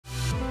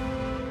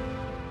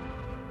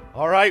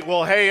All right,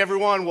 well, hey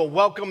everyone, well,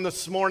 welcome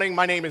this morning.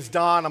 My name is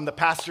Don. I'm the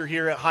pastor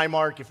here at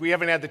Highmark. If we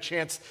haven't had the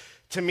chance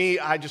to meet,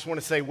 I just want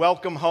to say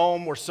welcome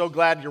home. We're so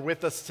glad you're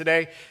with us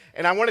today.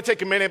 And I want to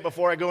take a minute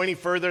before I go any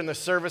further in the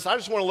service. I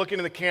just want to look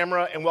into the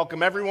camera and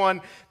welcome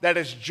everyone that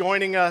is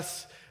joining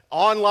us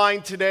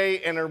online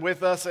today and are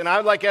with us. And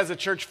I'd like, as a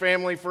church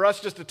family, for us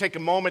just to take a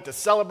moment to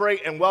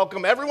celebrate and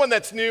welcome everyone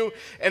that's new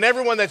and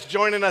everyone that's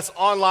joining us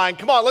online.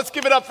 Come on, let's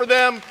give it up for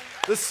them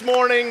this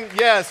morning.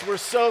 Yes, we're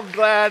so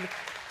glad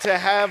to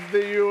have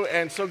you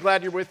and so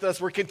glad you're with us.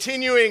 We're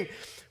continuing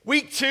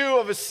week 2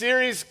 of a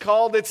series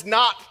called It's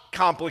Not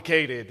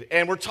Complicated.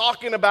 And we're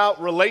talking about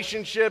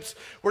relationships.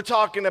 We're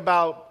talking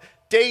about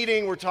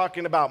dating. We're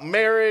talking about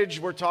marriage.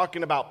 We're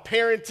talking about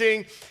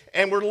parenting.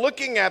 And we're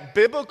looking at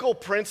biblical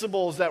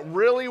principles that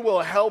really will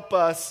help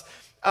us.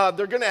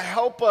 They're going to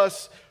help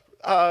us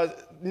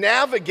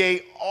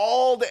navigate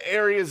all the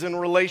areas and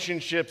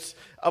relationships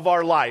of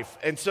our life.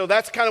 And so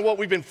that's kind of what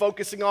we've been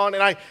focusing on.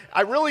 And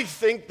I really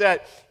think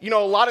that, a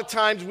lot of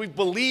times we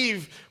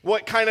believe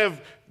what kind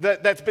of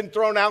that's been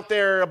thrown out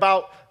there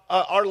about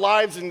our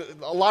lives, and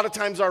a lot of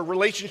times our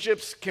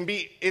relationships can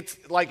be,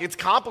 it's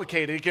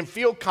complicated. It can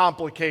feel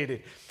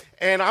complicated.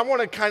 And I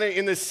want to kind of,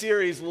 in this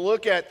series,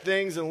 look at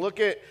things and look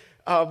at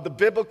the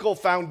biblical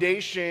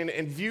foundation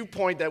and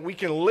viewpoint that we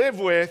can live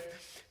with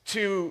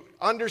to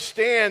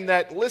understand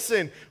that,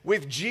 listen,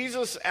 with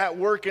Jesus at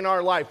work in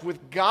our life,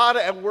 with God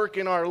at work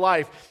in our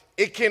life,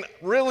 it can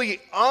really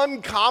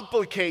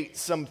uncomplicate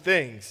some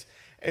things.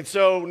 And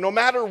so no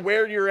matter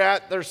where you're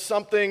at, there's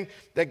something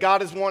that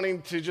God is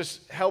wanting to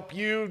just help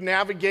you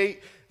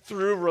navigate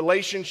through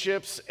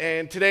relationships.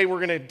 And today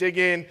we're going to dig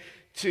in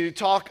to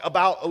talk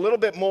about a little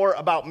bit more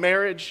about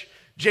marriage.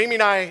 Jamie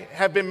and I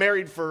have been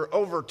married for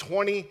over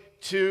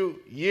 22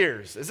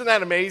 years. Isn't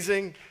that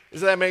amazing?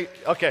 Isn't that amazing?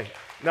 Okay.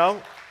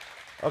 No?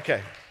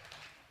 Okay.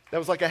 That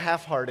was like a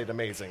half-hearted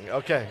amazing.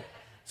 Okay.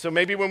 So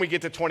maybe when we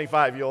get to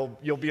 25,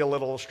 you'll be a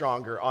little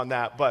stronger on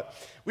that. But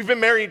we've been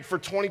married for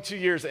 22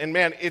 years, and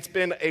man, it's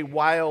been a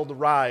wild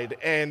ride.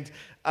 And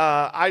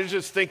I was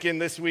just thinking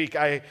this week,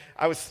 I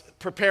was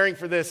preparing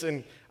for this,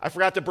 and I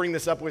forgot to bring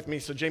this up with me,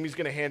 so Jamie's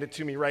going to hand it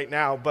to me right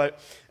now. But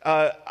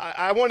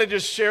I want to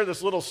just share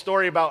this little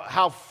story about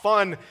how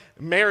fun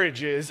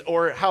marriage is,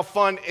 or how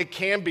fun it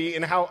can be,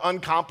 and how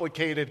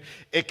uncomplicated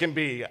it can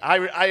be.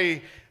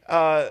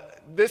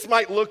 This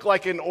might look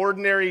like an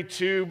ordinary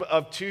tube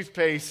of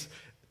toothpaste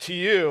to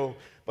you,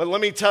 but let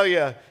me tell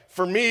you,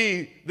 for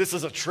me, this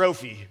is a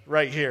trophy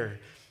right here.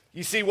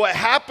 You see, what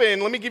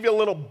happened, let me give you a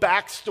little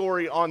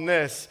backstory on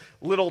this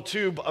little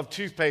tube of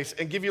toothpaste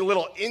and give you a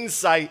little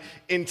insight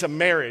into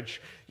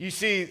marriage. You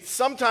see,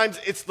 sometimes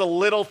it's the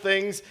little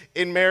things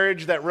in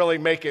marriage that really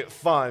make it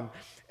fun.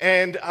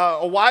 And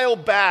a while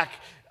back,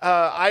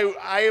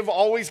 I have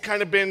always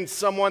kind of been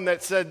someone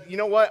that said, you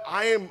know what,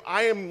 I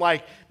am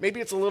like, maybe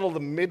it's a little the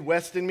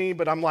Midwest in me,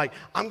 but I'm like,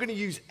 I'm going to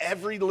use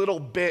every little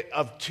bit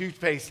of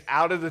toothpaste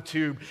out of the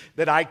tube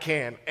that I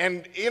can.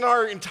 And in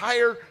our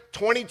entire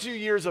 22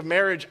 years of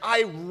marriage,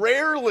 I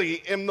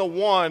rarely am the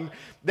one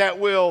that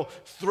will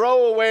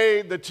throw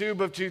away the tube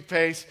of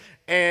toothpaste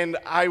and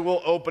I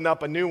will open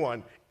up a new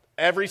one.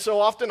 Every so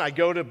often, I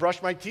go to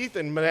brush my teeth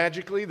and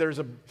magically there's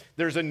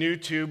a new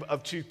tube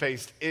of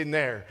toothpaste in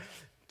there.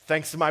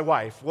 Thanks to my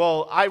wife.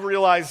 Well, I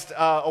realized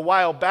a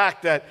while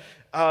back that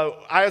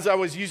as I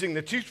was using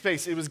the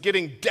toothpaste, it was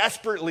getting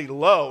desperately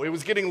low. It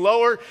was getting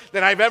lower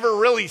than I've ever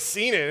really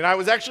seen it. And I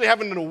was actually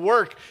having to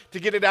work to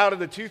get it out of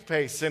the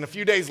toothpaste. And a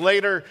few days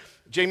later,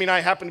 Jamie and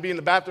I happened to be in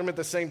the bathroom at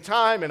the same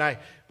time, and I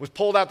was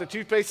pulled out the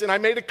toothpaste, and I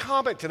made a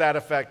comment to that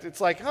effect.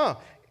 It's like,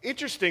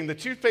 interesting, the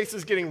toothpaste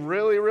is getting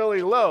really,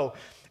 really low.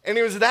 And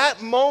it was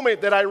that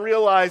moment that I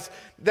realized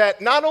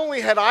that not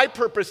only had I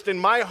purposed in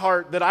my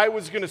heart that I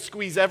was going to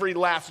squeeze every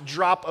last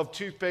drop of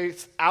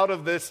toothpaste out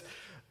of this,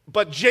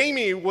 but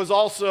Jamie was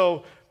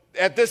also,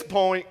 at this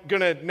point,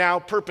 going to now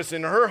purpose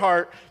in her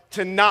heart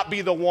to not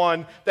be the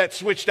one that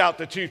switched out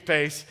the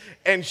toothpaste.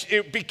 And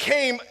it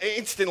became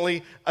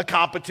instantly a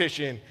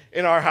competition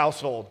in our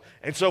household.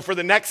 And so for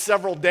the next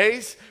several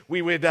days,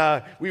 we would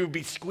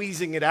be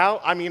squeezing it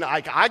out. I mean,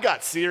 I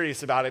got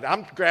serious about it.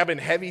 I'm grabbing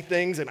heavy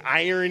things and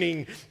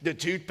ironing the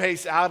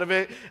toothpaste out of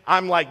it.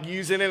 I'm like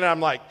using it, and I'm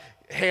like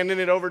handing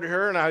it over to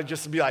her, and I would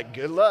just be like,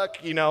 good luck,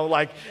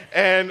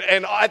 and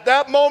at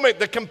that moment,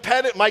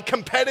 my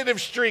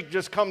competitive streak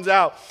just comes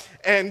out.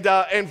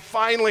 And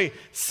finally,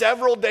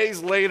 several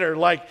days later,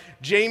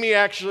 Jamie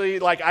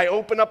actually, I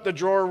open up the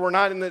drawer. We're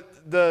not in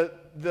the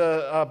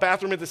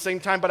bathroom at the same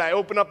time, but I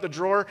open up the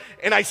drawer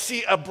and I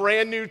see a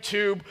brand new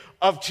tube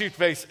of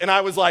toothpaste. And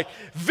I was like,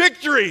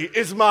 victory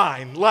is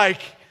mine.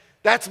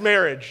 That's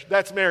marriage.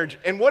 That's marriage.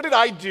 And what did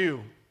I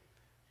do?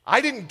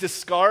 I didn't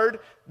discard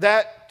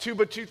that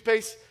tube of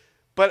toothpaste,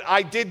 but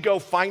I did go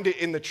find it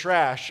in the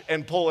trash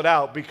and pull it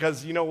out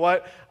because you know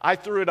what? I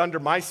threw it under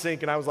my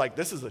sink and I was like,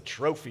 this is a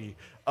trophy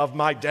of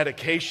my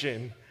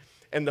dedication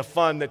and the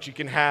fun that you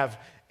can have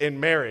in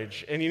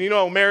marriage. And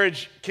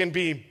marriage can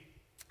be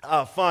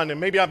fun. And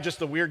maybe I'm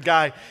just a weird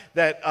guy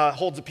that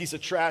holds a piece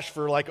of trash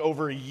for like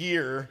over a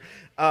year.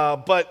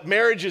 But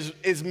marriage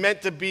is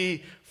meant to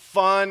be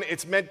fun.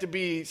 It's meant to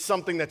be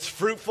something that's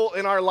fruitful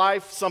in our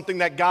life, something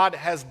that God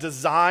has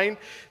designed,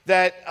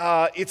 that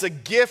it's a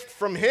gift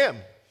from Him.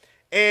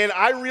 And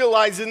I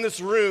realize in this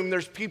room,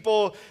 there's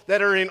people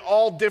that are in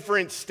all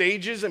different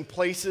stages and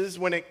places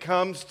when it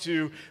comes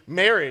to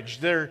marriage.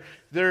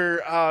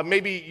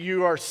 Maybe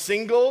you are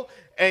single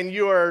and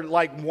you are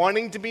like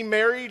wanting to be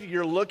married,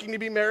 you're looking to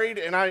be married.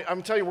 And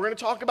I'm telling you, we're going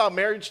to talk about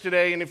marriage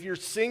today. And if you're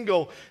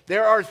single,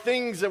 there are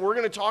things that we're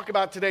going to talk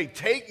about today.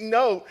 Take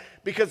note,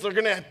 because they're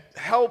going to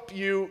help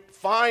you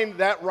find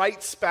that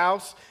right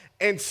spouse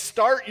and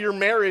start your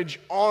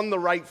marriage on the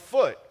right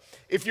foot.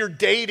 If you're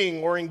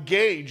dating or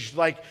engaged,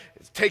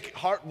 take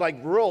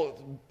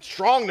real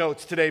strong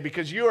notes today,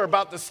 because you are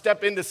about to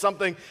step into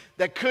something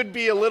that could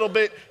be a little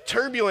bit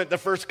turbulent the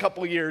first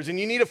couple of years, and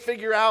you need to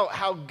figure out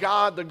how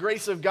God, the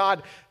grace of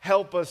God,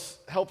 helps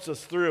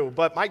us through.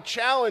 But my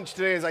challenge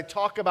today as I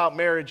talk about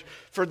marriage,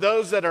 for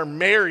those that are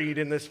married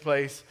in this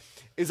place,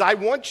 is I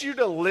want you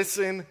to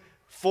listen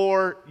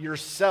for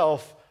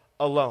yourself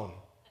alone,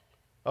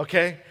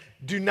 okay?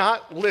 Do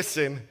not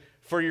listen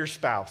for your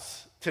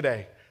spouse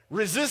today.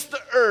 Resist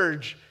the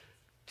urge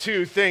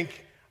to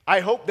think,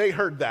 I hope they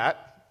heard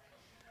that.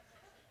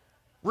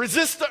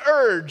 Resist the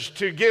urge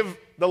to give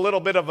the little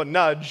bit of a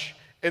nudge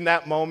in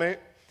that moment.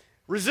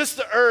 Resist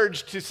the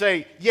urge to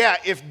say, yeah,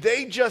 if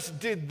they just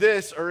did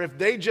this or if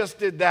they just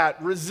did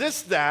that.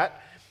 Resist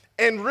that,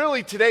 and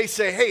really today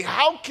say, hey,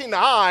 how can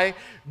I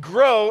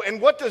grow,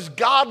 and what does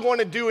God want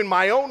to do in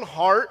my own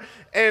heart,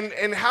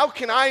 and how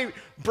can I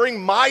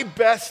bring my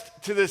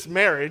best to this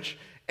marriage?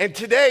 And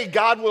today,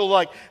 God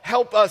will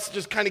help us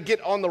just kind of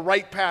get on the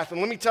right path. And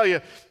let me tell you,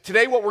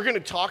 today what we're going to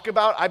talk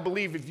about, I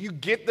believe if you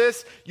get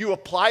this, you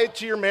apply it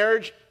to your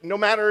marriage, no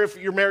matter if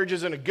your marriage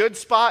is in a good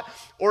spot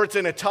or it's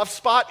in a tough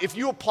spot, if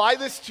you apply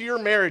this to your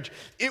marriage,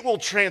 it will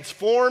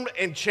transform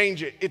and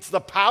change it. It's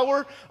the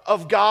power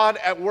of God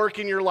at work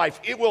in your life.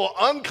 It will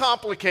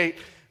uncomplicate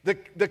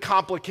the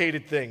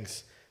complicated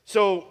things.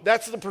 So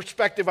that's the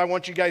perspective I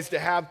want you guys to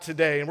have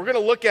today. And we're going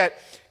to look at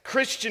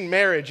Christian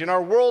marriage. And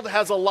our world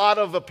has a lot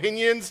of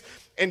opinions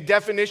and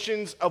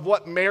definitions of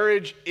what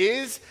marriage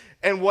is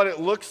and what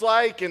it looks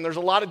like. And there's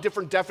a lot of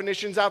different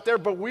definitions out there.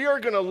 But we are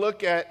going to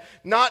look at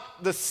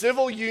not the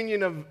civil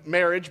union of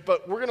marriage,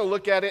 but we're going to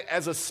look at it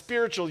as a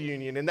spiritual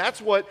union. And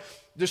that's what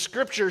the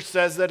scripture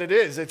says that it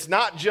is. It's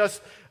not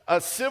just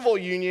a civil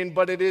union,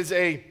 but it is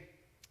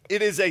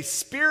a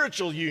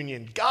spiritual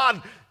union.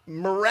 God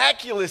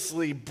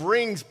miraculously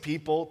brings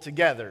people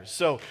together.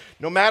 So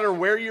no matter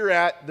where you're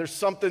at, there's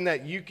something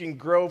that you can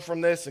grow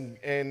from this,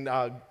 and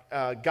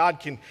God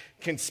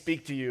can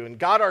speak to you. And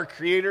God, our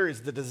creator,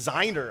 is the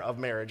designer of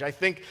marriage. I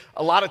think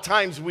a lot of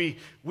times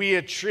we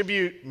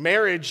attribute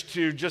marriage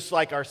to just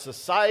like our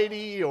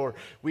society, or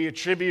we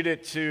attribute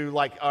it to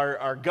like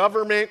our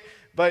government.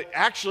 But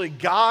actually,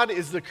 God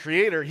is the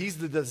creator. He's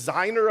the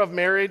designer of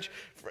marriage.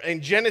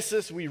 In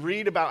Genesis, we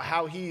read about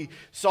how He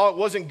saw it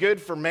wasn't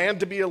good for man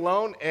to be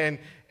alone, and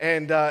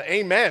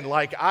amen.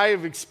 Like I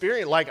have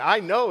experienced,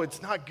 I know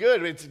it's not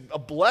good. It's a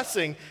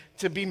blessing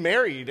to be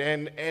married,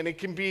 and it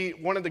can be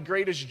one of the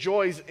greatest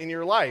joys in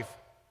your life.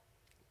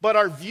 But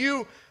our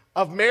view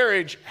of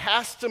marriage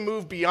has to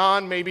move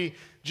beyond maybe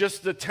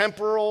just the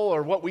temporal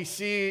or what we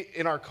see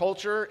in our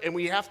culture, and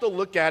we have to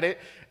look at it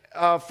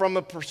from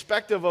the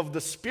perspective of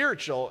the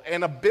spiritual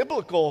and a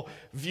biblical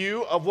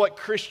view of what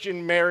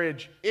Christian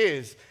marriage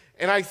is.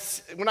 And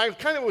when I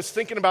kind of was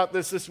thinking about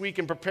this week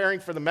and preparing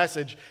for the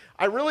message,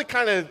 I really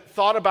kind of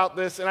thought about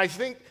this, and I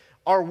think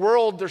our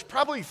world, there's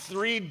probably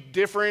three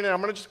different, and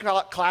I'm going to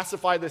just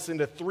classify this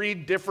into three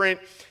different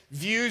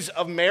views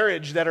of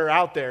marriage that are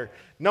out there.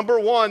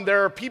 Number one,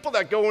 there are people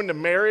that go into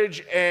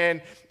marriage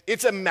and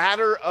it's a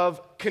matter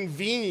of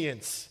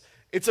convenience.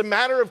 It's a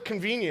matter of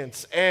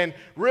convenience, and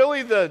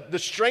really the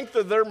strength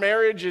of their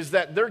marriage is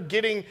that they're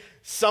getting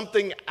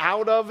something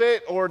out of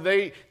it, or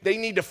they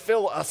need to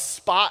fill a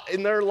spot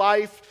in their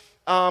life,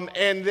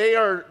 and they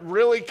are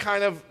really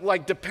kind of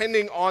like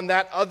depending on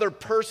that other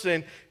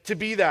person to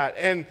be that.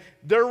 And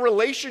their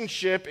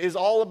relationship is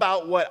all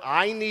about what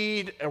I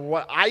need and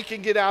what I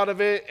can get out of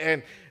it,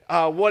 and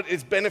what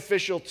is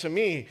beneficial to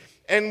me.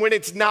 And when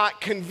it's not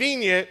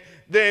convenient,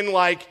 then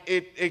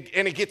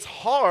it gets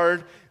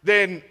hard,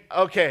 then,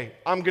 okay,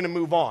 I'm going to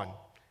move on.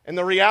 And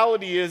the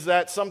reality is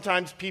that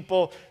sometimes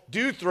people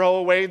do throw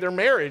away their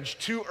marriage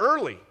too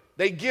early.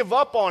 They give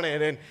up on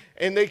it,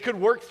 and they could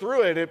work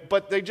through it,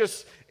 but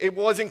it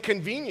wasn't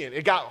convenient.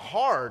 It got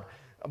hard.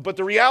 But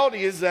the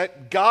reality is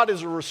that God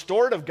is a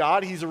restorative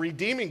God. He's a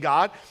redeeming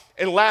God.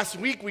 And last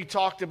week we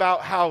talked about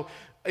how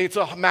it's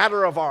a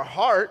matter of our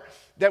heart,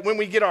 that when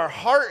we get our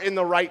heart in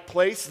the right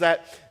place,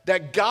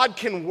 that God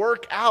can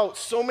work out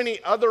so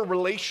many other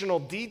relational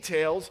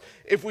details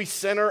if we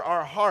center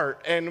our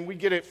heart and we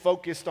get it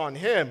focused on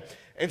Him.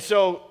 And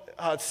so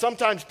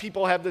sometimes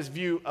people have this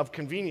view of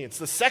convenience.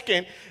 The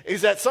second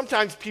is that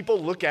sometimes people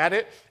look at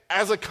it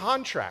as a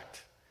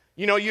contract.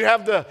 You know, you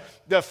have the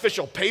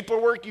official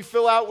paperwork you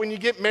fill out when you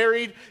get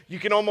married. You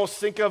can almost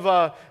think of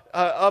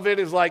it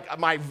as like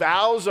my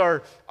vows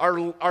are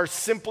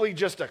simply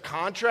just a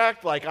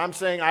contract. Like I'm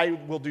saying I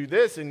will do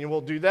this and you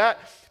will do that.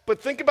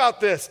 But think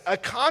about this. A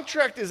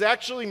contract is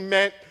actually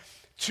meant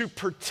to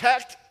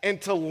protect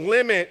and to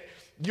limit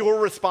your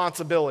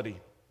responsibility.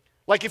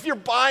 Like if you're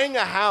buying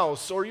a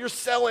house or you're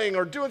selling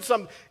or doing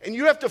something and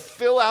you have to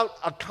fill out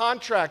a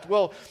contract,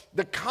 well,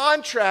 the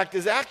contract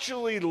is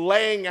actually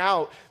laying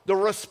out the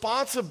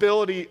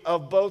responsibility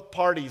of both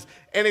parties,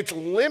 and it's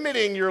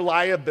limiting your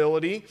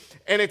liability,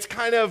 and it's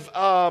kind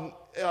of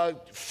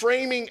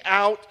framing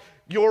out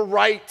your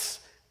rights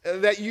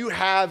that you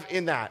have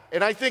in that.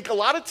 And I think a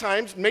lot of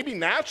times, maybe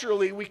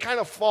naturally, we kind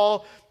of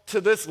fall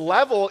to this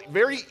level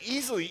very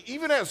easily.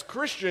 Even as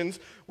Christians,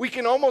 we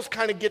can almost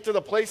kind of get to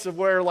the place of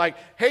where like,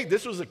 hey,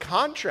 this was a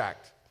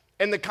contract.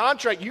 And the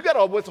contract, you got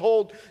to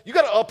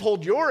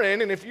uphold your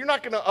end. And if you're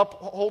not going to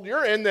uphold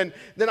your end, then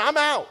I'm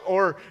out.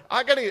 Or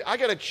I got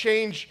to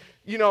change,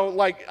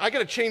 I got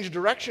to change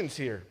directions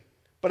here.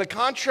 But a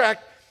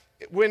contract,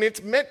 when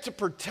it's meant to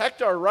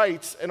protect our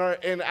rights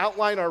and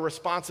outline our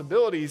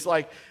responsibilities,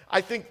 like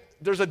I think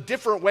there's a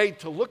different way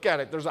to look at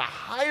it. There's a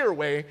higher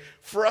way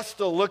for us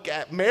to look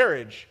at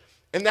marriage,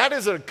 and that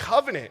is a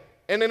covenant.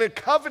 And in a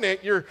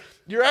covenant, you're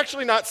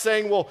actually not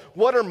saying, well,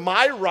 what are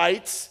my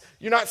rights?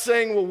 You're not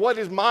saying, well,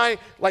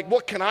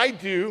 what can I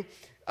do?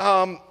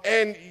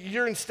 And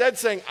you're instead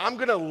saying, I'm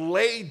going to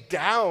lay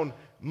down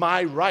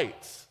my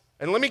rights.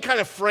 And let me kind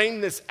of frame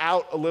this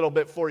out a little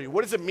bit for you.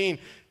 What does it mean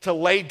to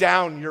lay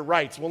down your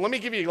rights? Well, let me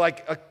give you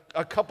like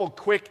a couple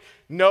quick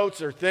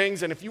notes or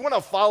things. And if you want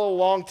to follow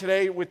along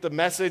today with the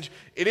message,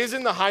 it is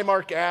in the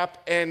Highmark app,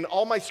 and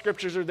all my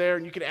scriptures are there,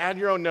 and you can add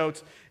your own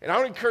notes. And I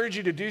would encourage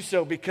you to do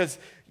so because,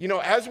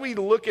 as we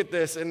look at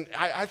this, and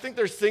I think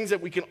there's things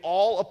that we can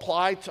all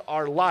apply to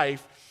our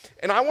life.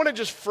 And I want to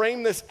just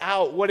frame this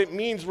out, what it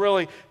means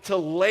really to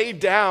lay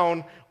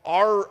down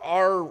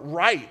our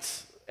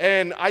rights.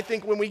 And I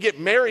think when we get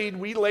married,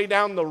 we lay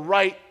down the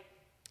right,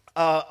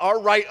 our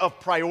right of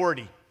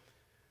priority.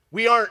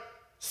 We aren't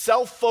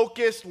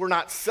self-focused, we're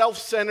not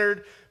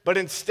self-centered, but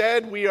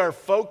instead we are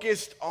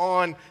focused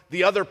on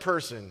the other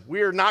person.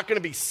 We are not going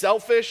to be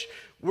selfish.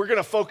 We're going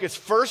to focus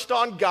first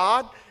on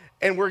God,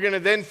 and we're going to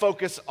then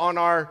focus on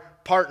our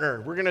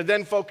partner. We're going to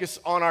then focus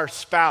on our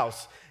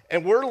spouse.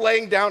 And we're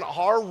laying down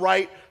our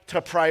right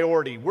to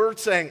priority. We're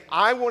saying,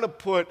 I want to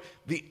put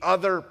the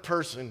other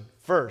person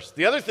first.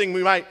 The other thing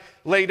we might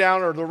lay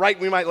down, or the right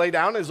we might lay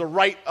down, is a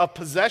right of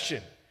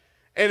possession.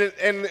 And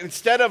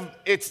instead of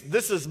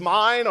this is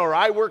mine or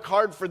I work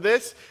hard for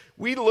this,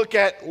 we look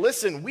at,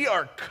 listen, we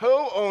are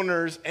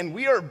co-owners and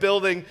we are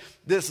building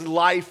this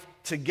life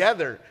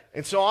together.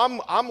 And so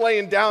I'm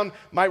laying down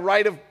my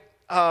right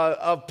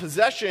of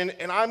possession,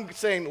 and I'm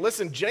saying,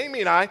 listen,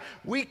 Jamie and I,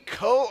 we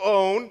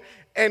co-own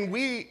and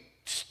we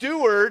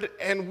steward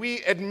and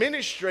we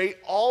administrate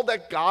all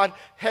that God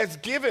has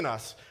given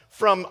us,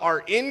 from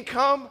our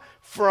income,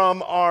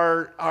 from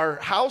our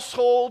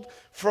household,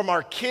 from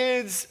our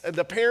kids,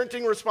 the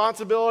parenting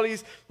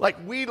responsibilities. Like,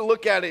 we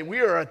look at it, we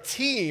are a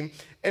team,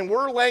 and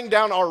we're laying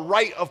down our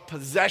right of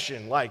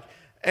possession, like,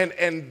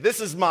 and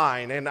this is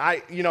mine, and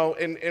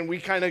and we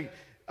kind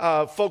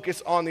of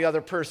focus on the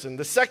other person.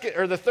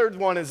 The third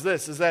one is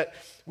this, is that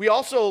we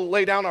also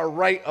lay down our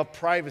right of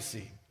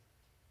privacy,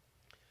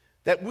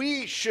 that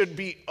we should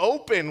be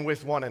open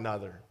with one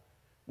another.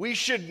 We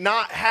should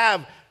not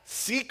have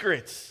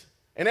secrets.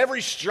 And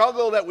every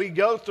struggle that we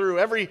go through,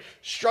 every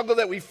struggle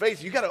that we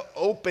face, you got to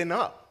open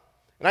up.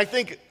 And I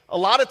think a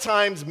lot of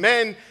times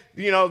men,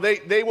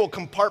 they will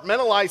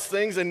compartmentalize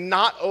things and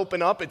not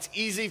open up. It's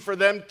easy for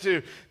them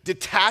to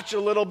detach a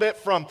little bit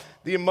from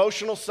the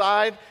emotional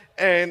side,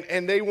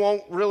 and they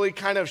won't really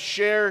kind of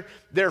share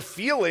their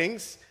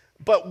feelings.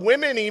 But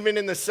women, even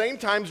in the same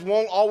times,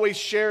 won't always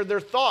share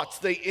their thoughts.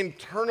 They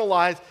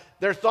internalize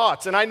their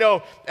thoughts. And I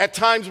know at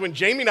times when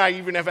Jamie and I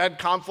even have had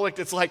conflict,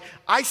 it's like,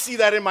 I see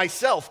that in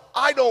myself.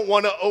 I don't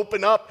want to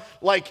open up,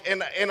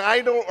 and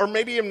I don't, or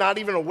maybe I'm not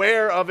even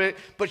aware of it,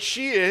 but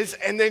she is,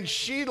 and then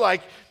she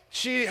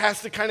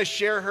has to kind of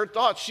share her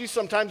thoughts. She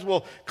sometimes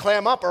will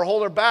clam up or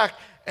hold her back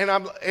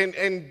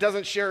and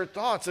doesn't share her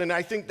thoughts. And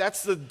I think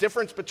that's the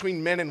difference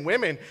between men and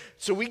women.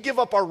 So we give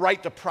up our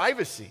right to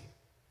privacy.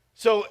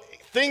 So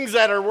things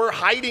that we're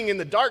hiding in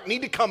the dark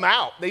need to come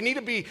out. They need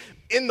to be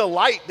in the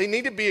light. They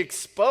need to be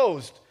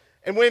exposed.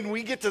 And when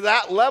we get to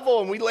that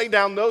level and we lay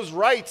down those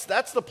rights,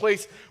 that's the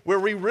place where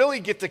we really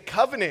get to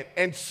covenant.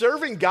 And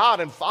serving God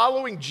and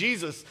following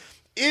Jesus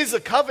is a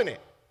covenant.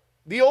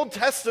 The Old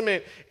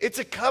Testament, it's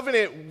a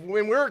covenant.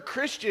 When we're a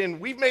Christian,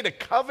 we've made a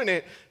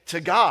covenant to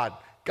God.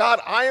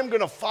 God, I am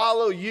going to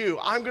follow you.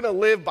 I'm going to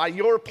live by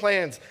your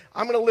plans.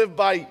 I'm going to live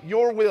by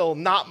your will,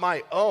 not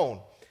my own.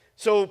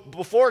 So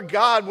before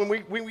God, when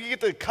we get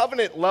to the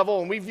covenant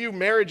level and we view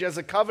marriage as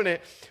a covenant,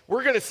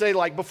 we're going to say,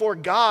 like, before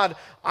God,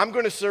 I'm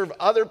going to serve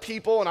other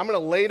people and I'm going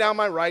to lay down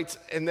my rights,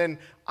 and then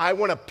I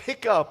want to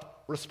pick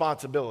up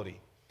responsibility.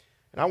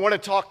 And I want to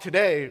talk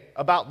today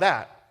about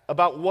that,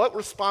 about what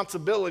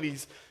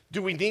responsibilities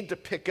do we need to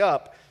pick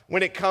up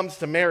when it comes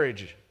to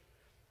marriage?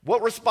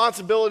 What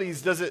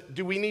responsibilities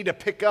do we need to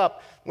pick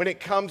up when it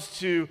comes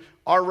to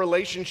our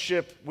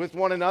relationship with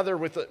one another,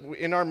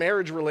 in our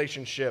marriage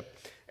relationship?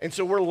 And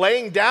so we're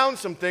laying down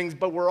some things,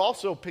 but we're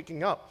also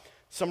picking up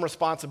some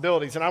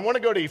responsibilities. And I want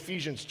to go to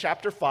Ephesians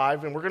chapter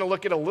 5, and we're going to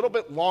look at a little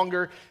bit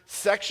longer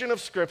section of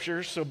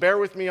Scripture. So bear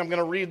with me. I'm going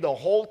to read the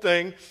whole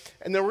thing,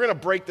 and then we're going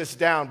to break this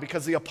down,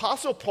 because the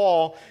Apostle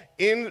Paul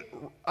in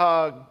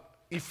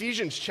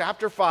Ephesians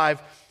chapter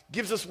 5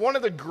 gives us one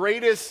of the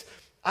greatest,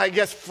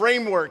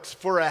 frameworks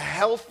for a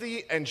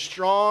healthy and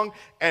strong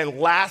and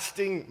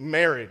lasting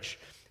marriage.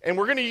 And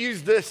we're going to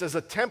use this as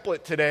a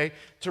template today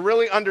to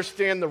really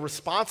understand the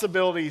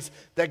responsibilities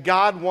that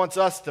God wants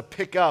us to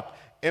pick up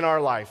in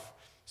our life.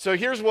 So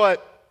here's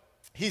what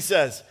he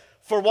says.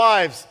 For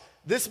wives,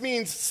 this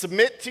means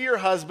submit to your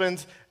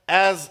husbands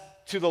as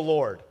to the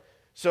Lord.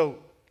 So,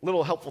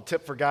 little helpful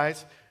tip for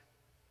guys.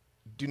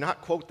 Do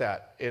not quote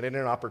that in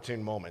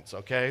inopportune moments,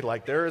 okay?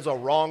 Like, there is a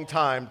wrong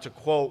time to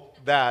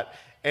quote that,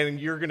 and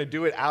you're going to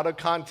do it out of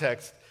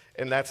context,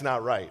 and that's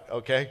not right,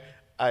 okay?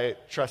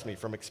 Trust me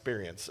from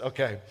experience,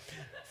 okay?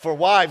 For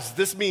wives,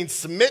 this means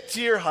submit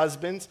to your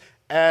husbands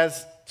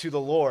as to the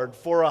Lord.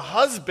 For a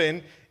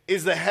husband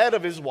is the head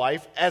of his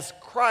wife, as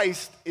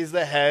Christ is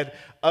the head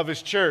of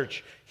his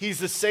church. He's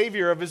the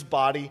Savior of his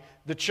body,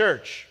 the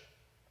church.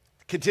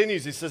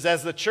 Continues, he says,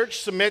 as the church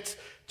submits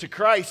to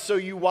Christ, so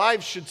you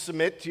wives should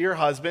submit to your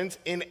husbands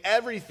in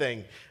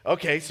everything.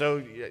 Okay,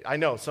 so I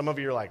know some of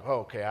you are like,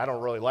 oh, okay, I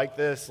don't really like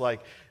this.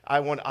 Like,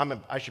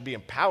 I should be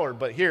empowered,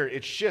 but here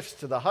it shifts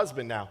to the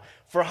husband now.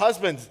 For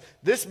husbands,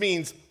 this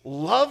means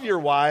love your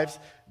wives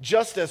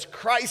just as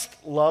Christ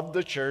loved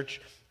the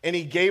church, and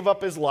he gave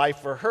up his life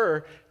for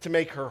her to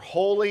make her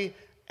holy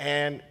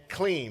and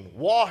clean,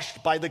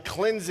 washed by the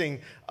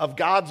cleansing of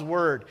God's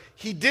word.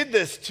 He did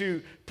this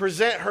to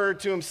present her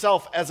to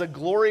himself as a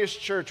glorious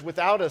church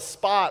without a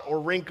spot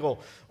or wrinkle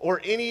or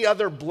any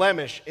other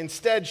blemish.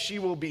 Instead, she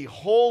will be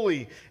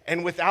holy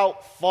and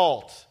without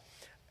fault.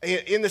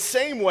 In the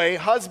same way,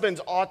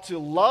 husbands ought to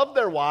love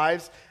their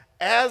wives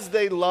as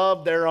they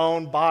love their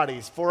own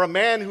bodies. For a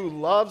man who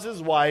loves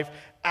his wife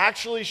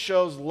actually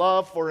shows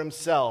love for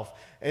himself.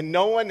 And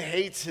no one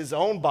hates his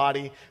own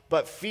body,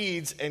 but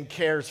feeds and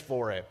cares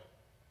for it,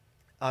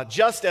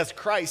 just as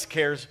Christ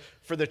cares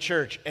for the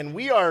church. And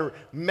we are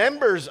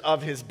members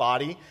of his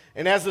body.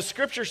 And as the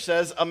scripture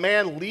says, a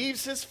man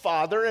leaves his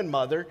father and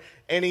mother,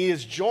 and he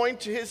is joined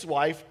to his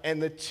wife, and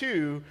the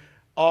two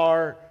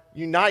are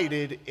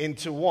united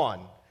into one.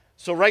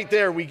 So right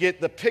there we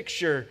get the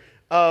picture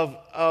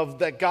of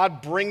that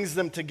God brings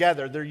them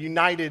together. They're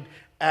united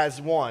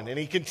as one. And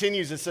he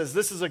continues, it says,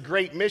 this is a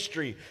great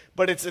mystery,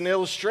 but it's an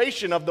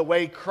illustration of the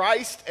way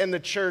Christ and the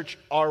church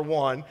are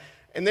one.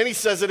 And then he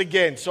says it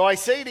again. So I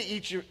say to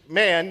each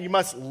man, you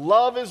must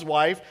love his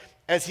wife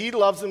as he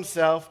loves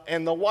himself,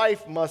 and the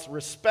wife must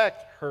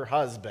respect her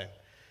husband.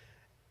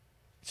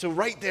 So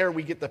right there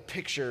we get the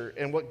picture,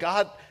 and what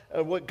God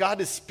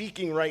is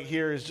speaking right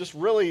here is just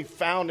really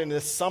found in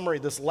this summary,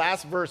 this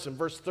last verse in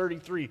verse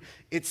 33.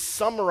 It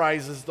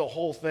summarizes the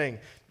whole thing,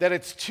 that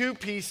it's two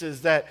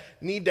pieces that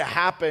need to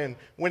happen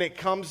when it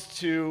comes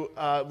to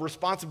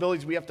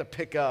responsibilities we have to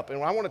pick up.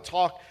 And I want to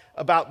talk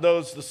about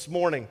those this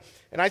morning.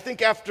 And I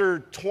think after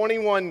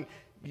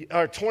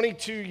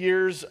 22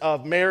 years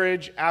of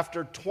marriage,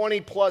 after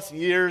 20 plus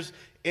years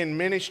in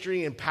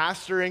ministry and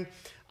pastoring,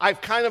 I've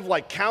kind of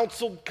like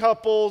counseled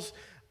couples,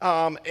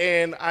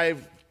 and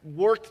I've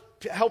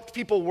helped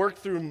people work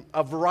through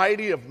a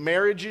variety of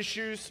marriage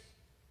issues.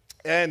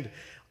 And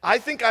I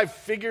think I've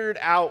figured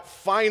out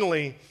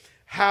finally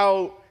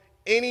how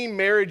any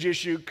marriage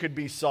issue could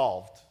be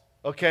solved,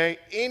 okay?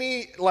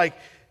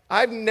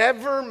 I've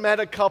never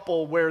met a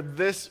couple where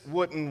this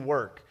wouldn't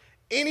work.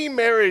 Any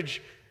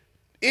marriage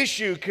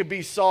issue could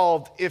be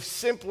solved if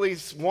simply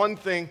one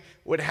thing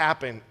would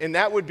happen, and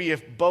that would be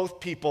if both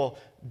people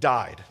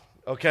died.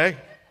 Okay?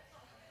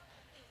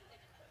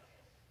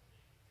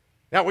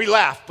 Now we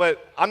laugh,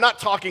 but I'm not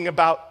talking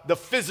about the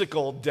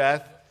physical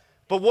death,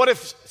 but what if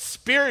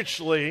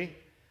spiritually,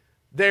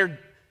 the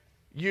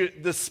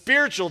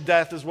spiritual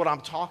death is what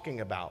I'm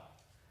talking about,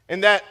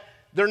 and that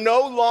they're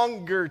no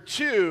longer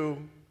two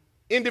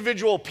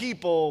individual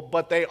people,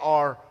 but they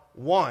are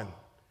one,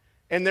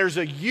 and there's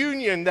a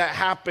union that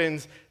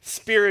happens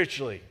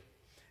spiritually,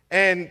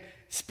 and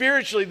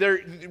spiritually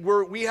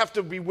we have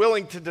to be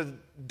willing to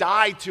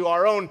die to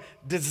our own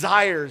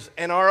desires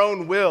and our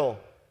own will.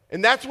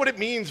 And that's what it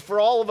means for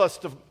all of us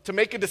to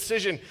make a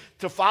decision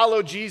to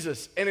follow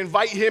Jesus and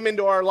invite him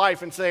into our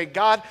life and say,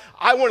 God,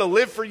 I want to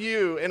live for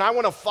you and I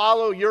want to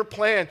follow your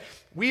plan.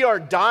 We are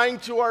dying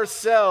to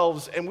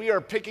ourselves and we are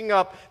picking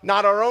up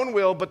not our own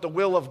will, but the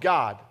will of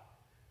God.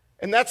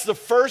 And that's the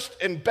first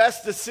and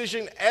best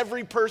decision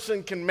every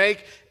person can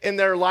make in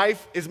their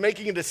life, is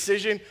making a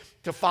decision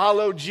to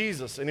follow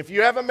Jesus. And if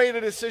you haven't made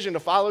a decision to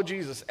follow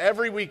Jesus,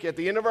 every week at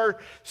the end of our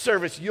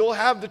service, you'll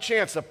have the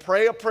chance to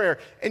pray a prayer,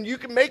 and you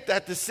can make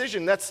that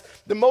decision. That's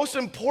the most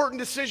important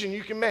decision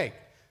you can make.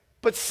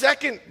 But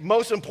second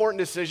most important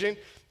decision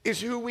is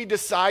who we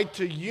decide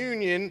to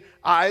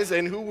unionize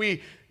and who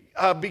we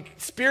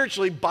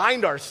spiritually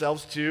bind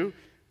ourselves to.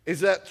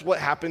 That's what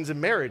happens in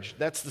marriage.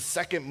 That's the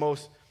second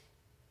most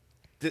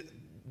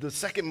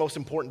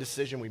important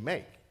decision we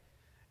make.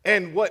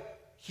 And what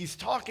he's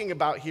talking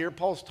about here,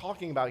 Paul's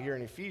talking about here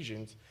in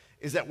Ephesians,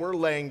 is that we're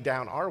laying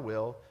down our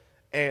will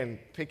and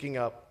picking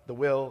up the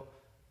will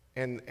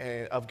and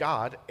of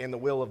God and the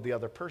will of the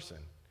other person.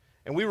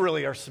 And we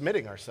really are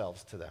submitting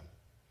ourselves to them.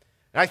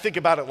 And I think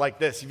about it like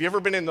this. Have you ever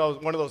been in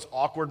one of those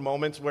awkward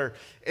moments where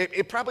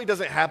it probably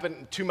doesn't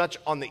happen too much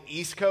on the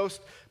East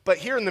Coast, but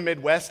here in the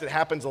Midwest, it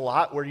happens a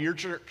lot where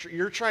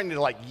you're trying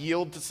to like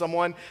yield to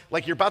someone,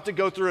 like you're about to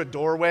go through a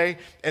doorway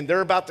and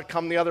they're about to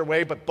come the other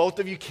way, but both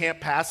of you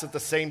can't pass at the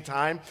same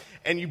time.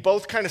 And you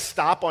both kind of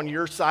stop on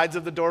your sides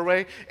of the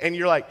doorway and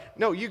you're like,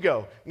 no, you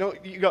go. No,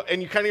 you go.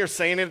 And you kind of are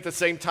saying it at the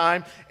same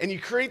time. And you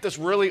create this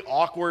really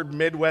awkward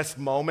Midwest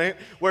moment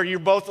where you're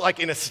both like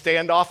in a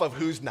standoff of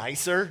who's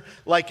nicer,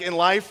 like in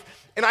life.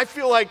 And I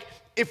feel like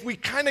if we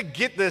kind of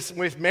get this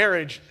with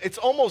marriage, it's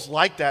almost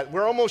like that.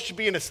 We're almost should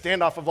be in a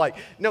standoff of like,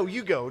 no,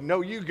 you go, no,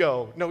 you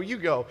go, no, you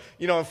go.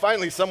 You know, and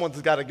finally someone's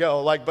got to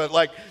go.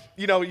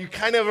 You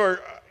kind of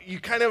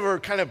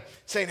are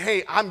saying,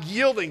 hey, I'm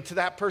yielding to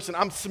that person.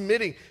 I'm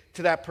submitting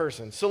to that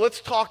person. So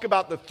let's talk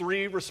about the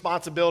three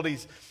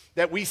responsibilities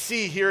that we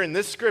see here in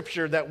this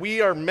scripture that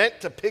we are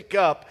meant to pick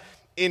up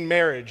in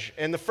marriage.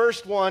 And the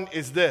first one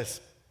is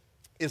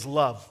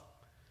love.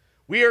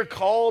 We are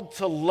called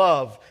to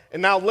love.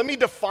 And now let me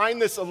define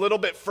this a little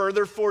bit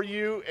further for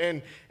you,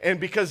 and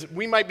because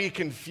we might be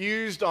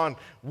confused on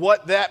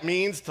what that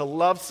means to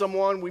love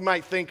someone. We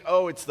might think,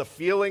 oh, it's the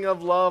feeling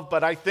of love,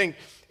 but I think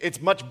it's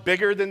much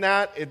bigger than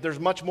that. There's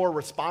much more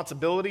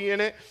responsibility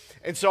in it.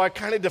 And so I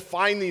kind of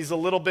define these a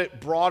little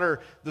bit broader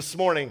this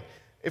morning.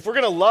 If we're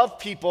going to love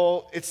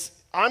people,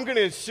 I'm going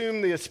to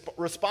assume the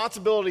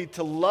responsibility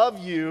to love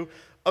you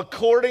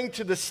according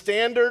to the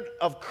standard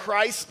of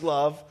Christ's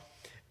love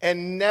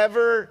and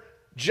never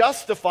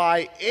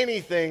justify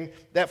anything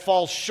that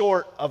falls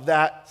short of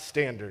that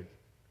standard.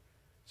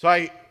 So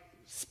I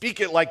speak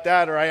it like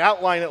that, or I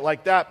outline it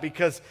like that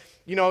because,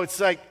 it's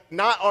like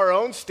not our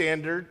own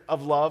standard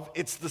of love.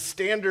 It's the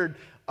standard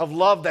of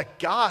love that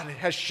God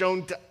has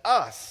shown to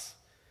us.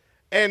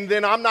 And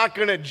then I'm not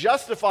going to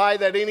justify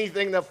that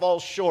anything that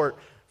falls short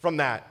from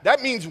that.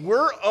 That means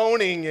we're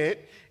owning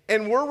it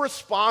and we're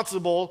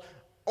responsible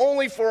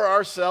only for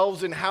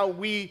ourselves and how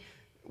we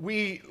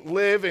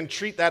live and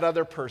treat that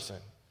other person.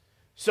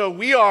 So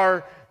we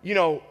are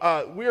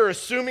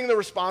assuming the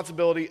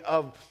responsibility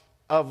of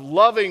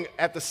loving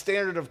at the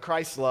standard of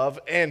Christ's love,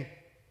 and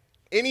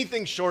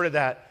anything short of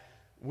that,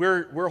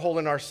 we're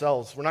holding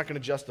ourselves. We're not going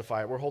to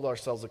justify it. We're holding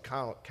ourselves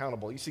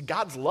accountable. You see,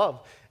 God's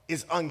love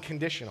is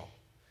unconditional.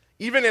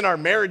 Even in our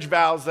marriage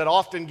vows that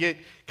often get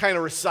kind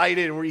of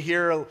recited, we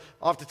hear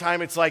off the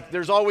time, it's like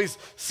there's always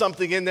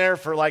something in there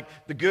for like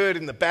the good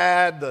and the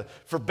bad,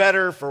 for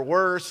better, for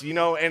worse,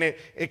 and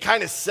it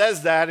kind of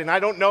says that. And I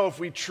don't know if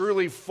we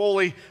truly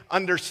fully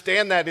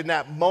understand that in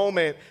that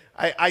moment.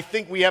 I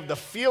think we have the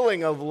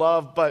feeling of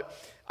love, but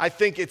I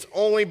think it's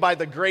only by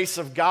the grace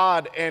of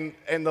God and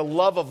the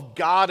love of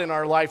God in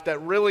our life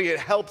that really it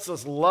helps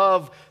us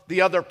love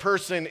the other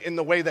person in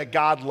the way that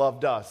God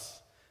loved us.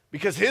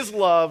 Because his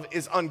love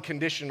is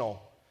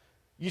unconditional.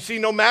 You see,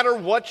 no matter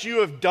what you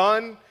have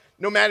done,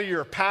 no matter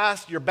your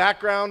past, your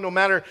background, no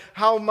matter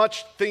how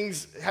much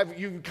things have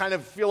you kind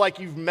of feel like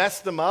you've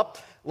messed them up,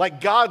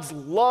 like God's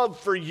love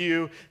for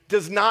you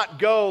does not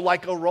go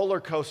like a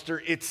roller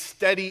coaster. It's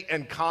steady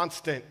and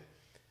constant.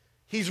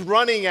 He's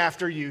running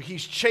after you.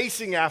 He's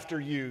chasing after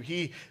you.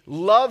 He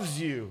loves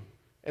you.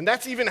 And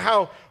that's even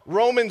how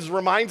Romans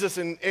reminds us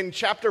in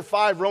chapter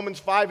 5, Romans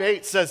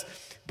 5:8 says,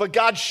 but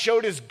God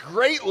showed his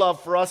great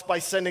love for us by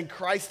sending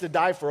Christ to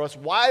die for us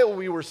while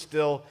we were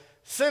still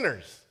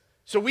sinners.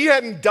 So we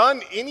hadn't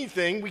done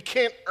anything. We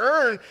can't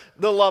earn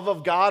the love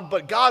of God,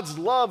 but God's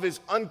love is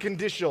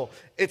unconditional.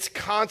 It's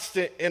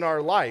constant in our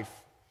life.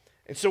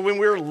 And so when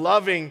we're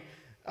loving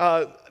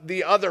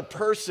the other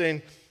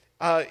person,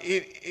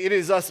 it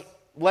is us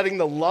letting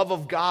the love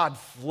of God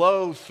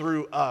flow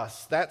through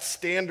us. That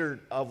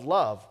standard of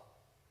love.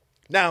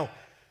 Now,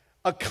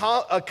 a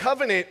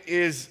covenant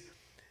is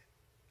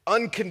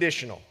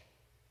unconditional.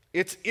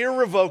 It's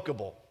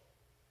irrevocable.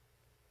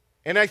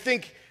 And I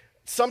think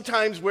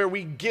sometimes where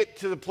we get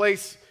to the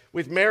place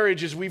with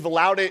marriage is we've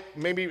allowed it,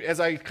 maybe as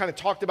I kind of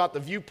talked about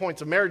the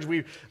viewpoints of marriage,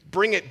 we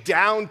bring it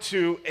down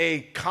to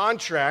a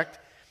contract,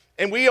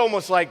 and we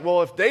almost like,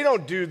 well, if they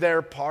don't do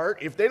their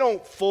part, if they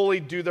don't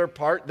fully do their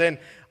part, then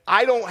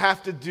I don't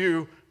have to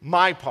do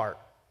my part.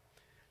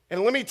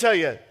 And let me tell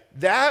you,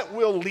 that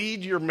will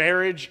lead your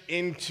marriage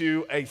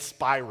into a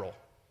spiral.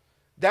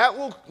 That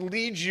will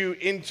lead you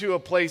into a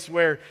place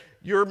where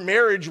your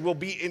marriage will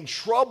be in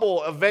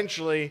trouble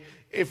eventually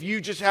if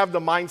you just have the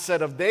mindset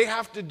of they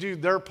have to do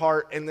their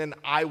part and then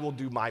I will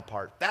do my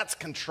part. That's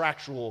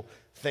contractual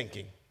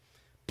thinking.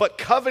 But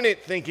covenant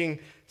thinking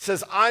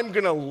says I'm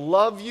going to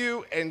love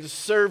you and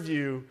serve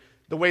you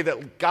the way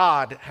that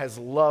God has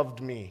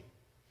loved me.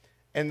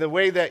 and the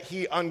way that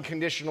he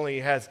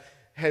unconditionally has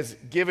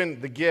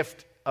given the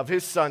gift of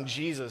his son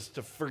Jesus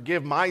to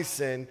forgive my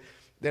sin,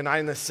 then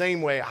in the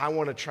same way, I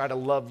want to try to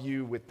love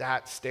you with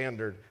that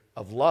standard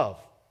of love.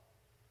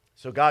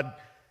 So God,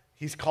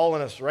 he's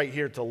calling us right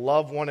here to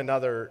love one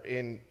another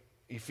in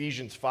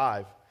Ephesians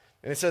 5.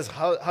 And it says,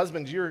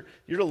 husbands, you're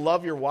to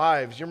love your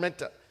wives. You're meant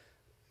to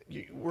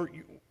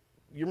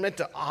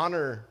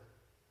honor,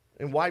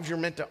 and wives, you're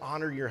meant to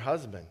honor your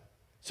husband.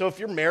 So if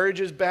your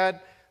marriage is bad,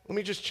 let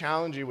me just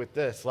challenge you with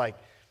this. Like,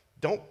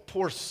 don't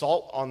pour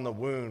salt on the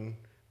wound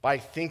by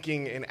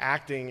thinking and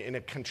acting in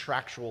a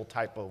contractual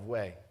type of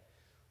way.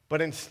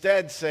 But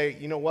instead say,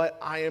 you know what?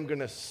 I am going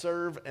to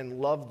serve and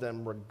love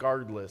them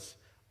regardless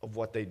of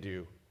what they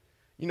do.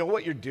 You know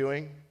what you're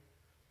doing?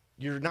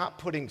 You're not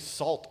putting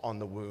salt on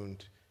the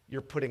wound.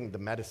 You're putting the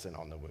medicine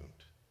on the wound.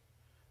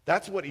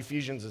 That's what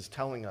Ephesians is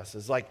telling us,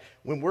 is like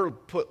when we're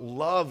put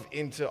love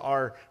into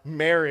our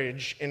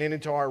marriage and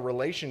into our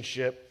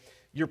relationship,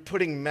 you're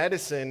putting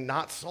medicine,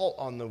 not salt,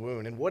 on the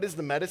wound. And what is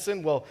the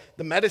medicine? Well,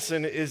 the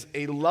medicine is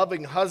a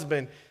loving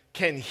husband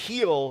can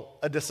heal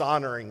a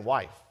dishonoring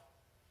wife.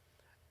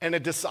 And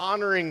an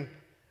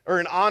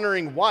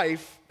honoring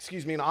wife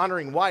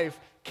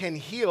can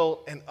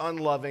heal an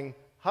unloving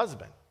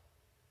husband.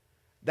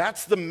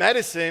 That's the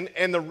medicine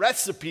and the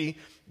recipe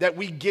that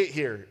we get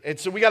here. And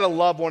so we got to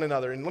love one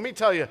another. And let me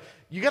tell you,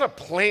 you got to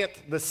plant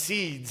the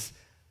seeds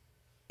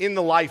in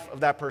the life of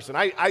that person.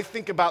 I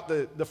think about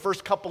the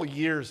first couple of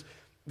years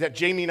that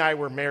Jamie and I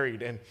were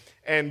married,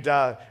 and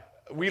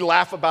we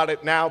laugh about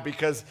it now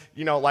because,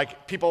 you know,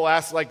 like people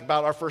ask like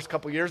about our first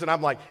couple of years, and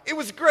I'm like, it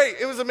was great,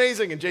 it was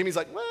amazing. And Jamie's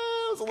like, well,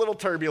 it was a little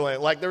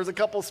turbulent. Like there was a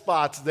couple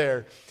spots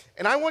there.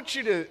 And I want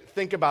you to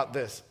think about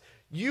this.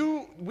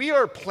 We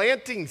are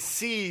planting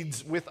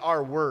seeds with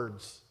our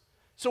words.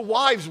 So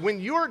wives, when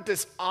you're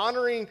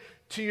dishonoring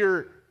to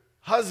your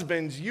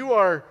husbands, you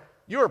are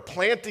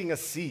planting a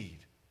seed.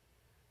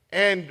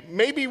 And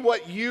maybe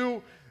what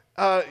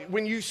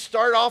when you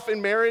start off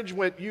in marriage,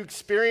 what you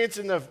experience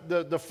in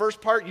the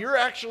first part, you're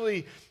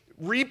actually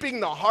reaping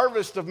the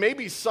harvest of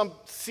maybe some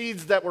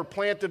seeds that were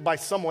planted by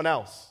someone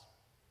else.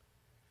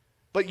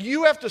 But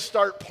you have to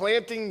start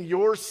planting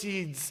your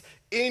seeds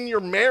in your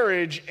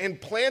marriage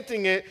and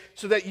planting it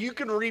so that you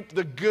can reap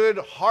the good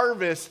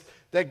harvest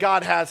that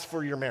God has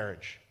for your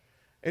marriage.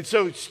 And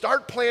so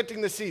start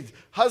planting the seeds.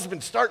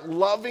 Husbands, start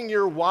loving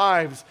your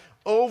wives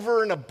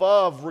over and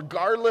above,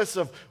 regardless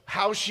of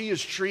how she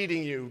is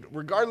treating you,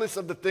 regardless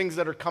of the things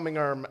that are coming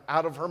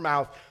out of her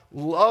mouth.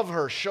 Love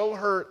her. Show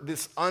her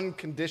this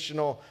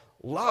unconditional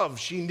love.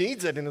 She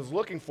needs it and is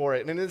looking for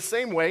it. And in the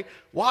same way,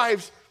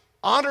 wives,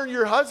 honor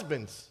your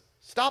husbands.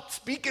 Stop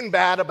speaking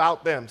bad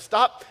about them.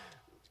 Stop,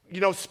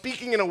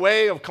 speaking in a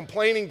way of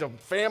complaining to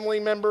family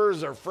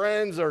members or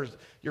friends or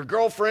your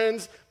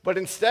girlfriends, but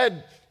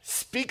instead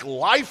speak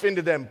life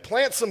into them.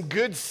 Plant some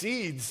good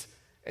seeds,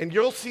 and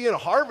you'll see a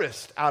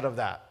harvest out of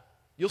that.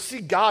 You'll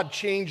see God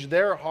change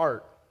their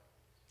heart.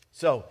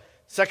 So,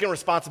 second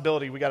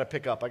responsibility we got to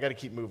pick up, I got to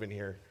keep moving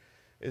here,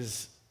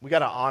 is we got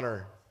to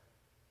honor.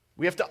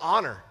 We have to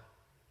honor.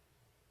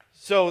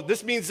 So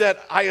this means that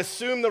I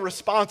assume the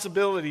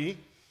responsibility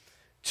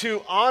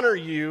to honor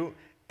you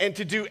and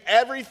to do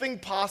everything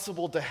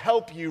possible to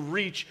help you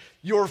reach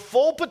your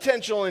full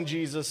potential in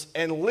Jesus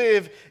and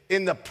live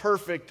in the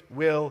perfect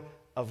will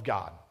of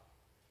God.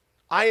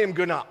 I am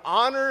going to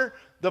honor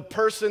the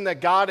person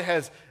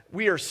that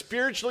we are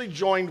spiritually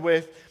joined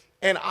with,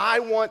 and I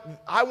want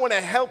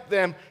to help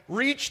them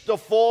reach the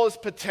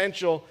fullest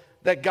potential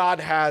that God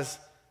has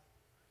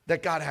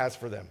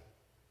for them.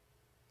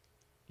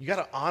 You got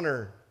to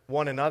honor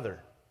one another.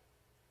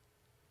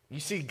 You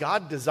see,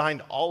 God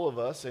designed all of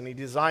us, and He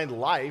designed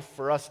life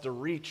for us to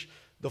reach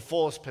the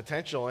fullest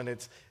potential, and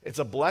it's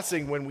a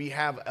blessing when we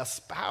have a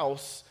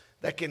spouse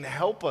that can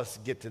help us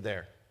get to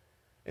there.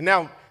 And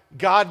now,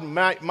 God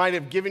might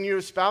have given you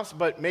a spouse,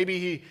 but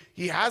maybe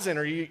He hasn't,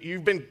 or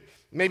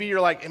maybe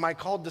you're like, am I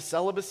called to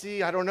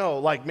celibacy? I don't know.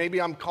 Like,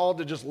 maybe I'm called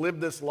to just live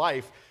this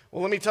life.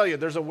 Well, let me tell you,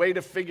 there's a way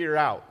to figure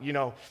out.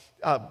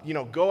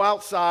 Go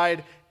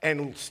outside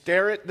and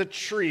stare at the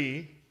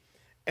tree,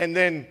 and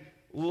then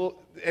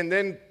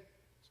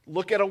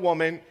look at a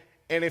woman,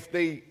 and if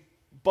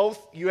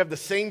you have the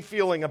same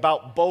feeling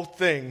about both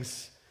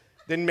things,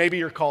 then maybe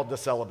you're called to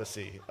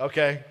celibacy,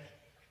 okay?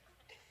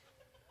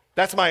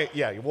 That's my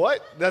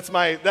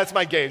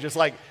gauge. It's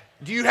like,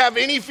 do you have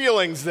any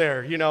feelings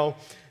there,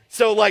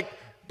 So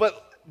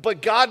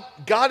but God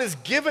has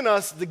given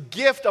us the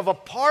gift of a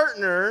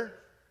partner,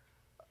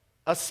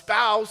 a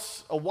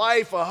spouse, a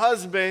wife, a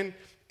husband,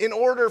 in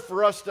order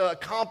for us to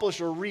accomplish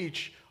or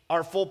reach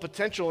our full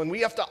potential. And we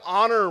have to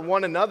honor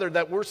one another,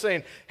 that we're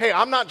saying, hey,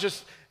 I'm not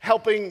just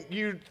helping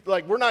you,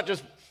 like we're not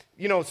just,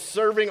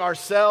 serving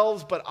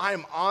ourselves, but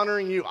I'm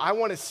honoring you. I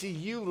want to see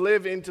you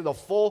live into the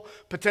full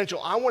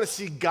potential. I want to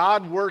see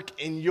God work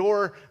in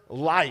your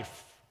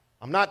life.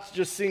 I'm not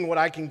just seeing what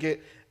I can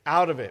get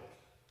out of it.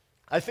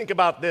 I think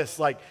about this,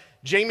 like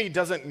Jamie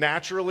doesn't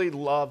naturally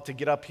love to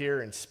get up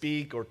here and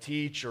speak or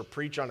teach or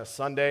preach on a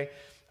Sunday.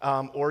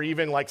 or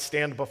even like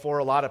stand before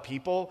a lot of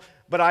people.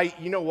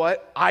 But you know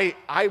what? I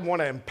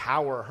want to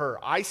empower her.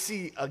 I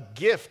see a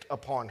gift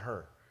upon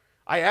her.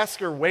 I ask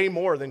her way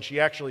more than she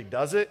actually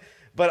does it,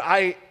 but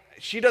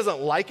she doesn't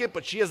like it,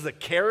 but she has the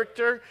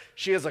character,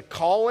 she has a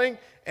calling,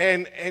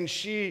 and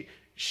she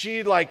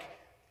like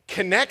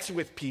connects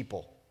with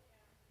people.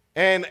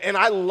 And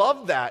I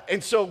love that.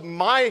 And so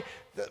my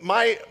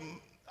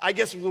I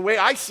guess the way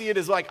I see it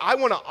is like I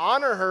want to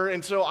honor her,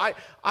 and so I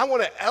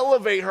want to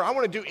elevate her. I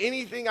want to do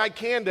anything I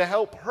can to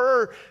help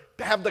her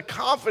have the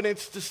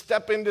confidence to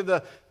step into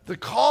the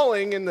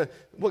calling and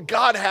what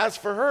God has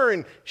for her.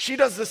 And she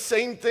does the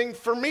same thing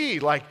for me.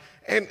 Like,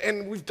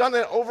 and we've done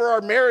it over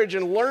our marriage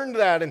and learned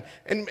that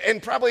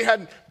and probably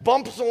had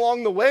bumps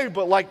along the way,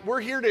 but like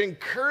we're here to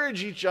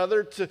encourage each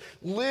other to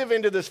live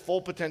into this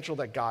full potential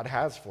that God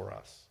has for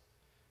us.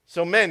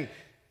 So men,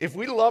 if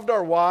we loved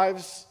our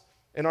wives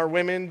and our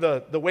women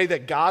the way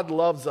that God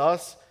loves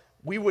us,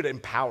 we would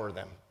empower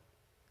them.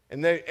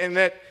 And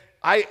that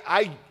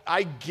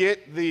I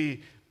get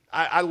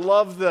I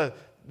love the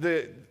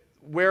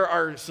where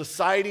our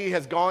society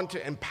has gone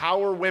to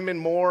empower women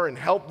more and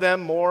help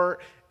them more.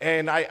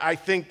 And I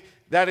think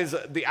that is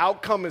the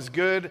outcome is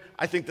good.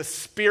 I think the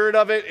spirit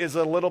of it is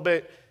a little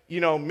bit,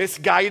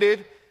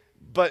 misguided.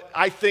 But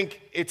I think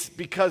it's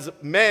because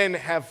men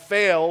have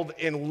failed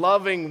in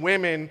loving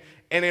women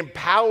and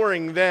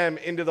empowering them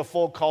into the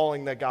full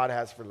calling that God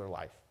has for their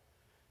life.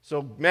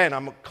 So men,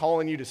 I'm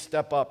calling you to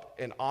step up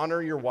and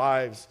honor your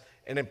wives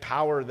and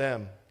empower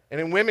them. And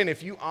in women,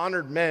 if you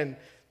honored men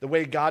the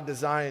way God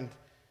designed,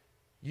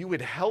 you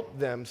would help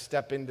them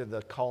step into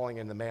the calling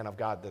and the man of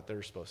God that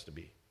they're supposed to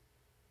be.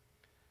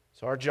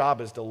 So our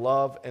job is to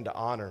love and to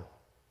honor.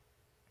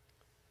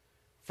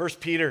 1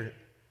 Peter,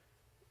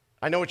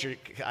 I know what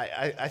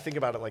I think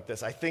about it like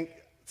this. I think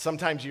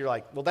sometimes you're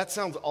like, well, that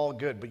sounds all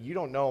good, but you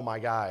don't know my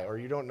guy or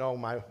you don't know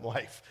my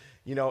wife,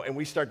 and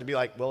we start to be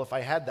like, well, if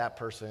I had that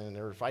person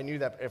or if I knew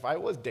that, if I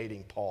was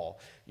dating Paul,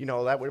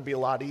 that would be a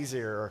lot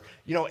easier.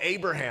 Or,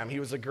 Abraham, he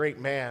was a great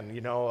man,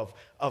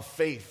 of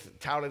faith,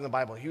 touted in the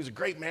Bible. He was a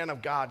great man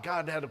of God.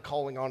 God had a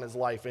calling on his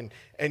life.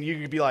 And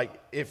you could be like,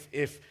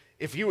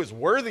 if he was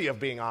worthy of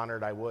being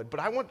honored, I would.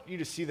 But I want you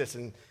to see this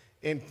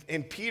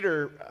in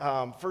Peter,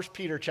 1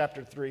 Peter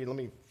chapter 3. Let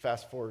me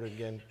fast forward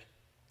again.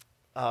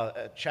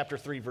 Chapter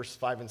 3, verse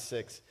 5 and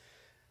 6.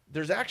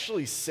 There's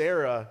actually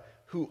Sarah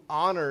who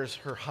honors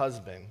her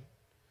husband,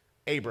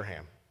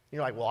 Abraham.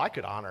 You're like, well, I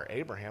could honor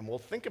Abraham. Well,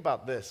 think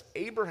about this.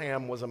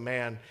 Abraham was a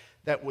man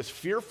that was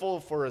fearful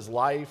for his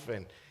life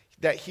and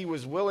that he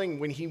was willing,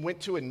 when he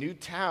went to a new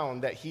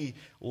town, that he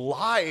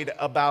lied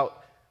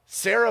about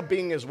Sarah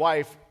being his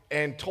wife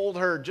and told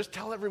her, just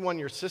tell everyone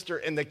your sister.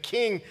 And the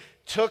king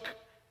took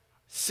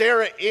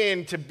Sarah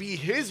in to be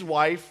his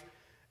wife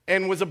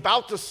and was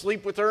about to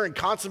sleep with her and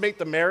consummate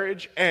the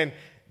marriage, and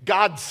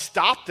God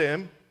stopped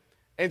him.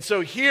 And so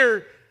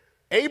here,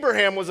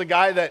 Abraham was a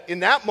guy that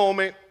in that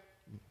moment,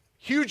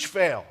 huge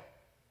fail.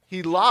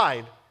 He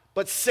lied,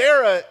 but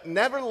Sarah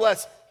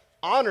nevertheless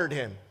honored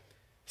him.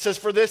 It says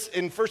for this,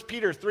 in 1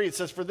 Peter 3, it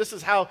says, for this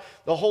is how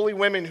the holy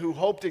women who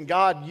hoped in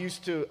God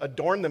used to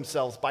adorn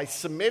themselves, by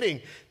submitting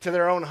to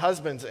their own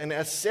husbands. And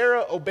as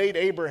Sarah obeyed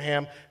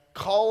Abraham,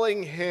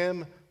 calling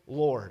him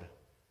Lord.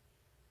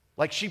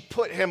 Like she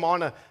put him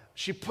on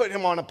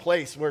a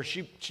place where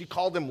she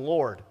called him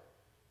Lord.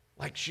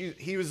 Like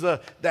he was the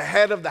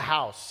head of the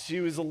house. She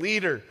was a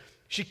leader.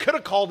 She could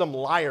have called him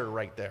liar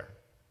right there,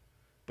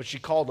 but she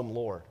called him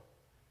Lord.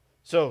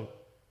 So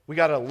we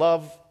got to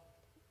love.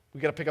 We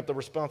got to pick up the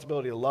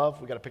responsibility to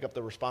love. We got to pick up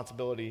the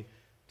responsibility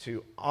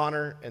to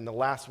honor. And the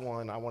last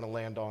one I want to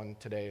land on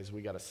today is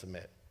we got to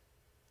submit.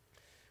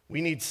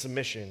 We need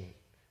submission.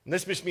 And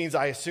this just means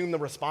I assume the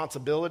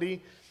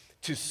responsibility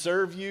to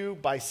serve you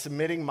by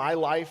submitting my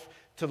life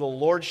to the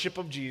lordship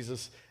of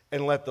Jesus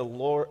and let the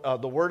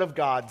word of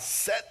God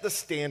set the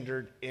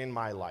standard in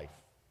my life.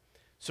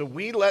 So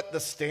we let the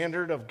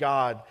standard of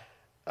God,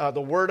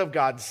 the word of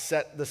God,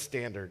 set the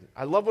standard.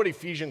 I love what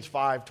Ephesians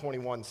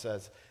 5:21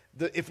 says.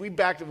 If we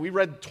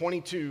read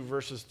 22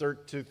 verses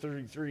 30 to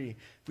 33.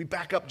 If we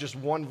back up just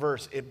one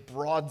verse, it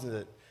broadens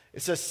it.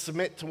 It says,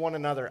 submit to one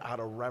another out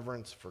of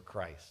reverence for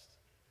Christ.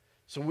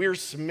 So we're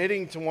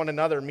submitting to one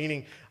another,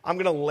 meaning I'm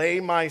going to lay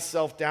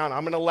myself down.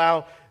 I'm going to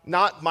allow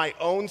not my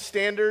own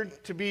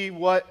standard to be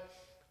what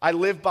I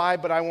live by,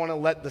 but I want to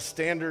let the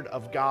standard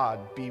of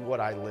God be what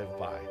I live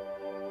by.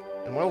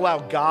 I want to allow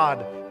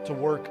God to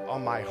work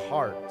on my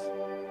heart.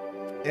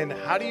 And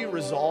how do you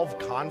resolve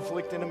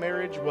conflict in a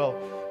marriage? Well,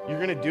 you're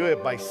going to do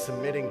it by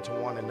submitting to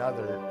one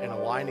another and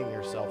aligning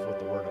yourself with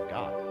the Word of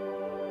God.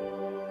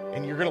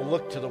 And you're going to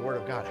look to the Word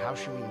of God. How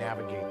should we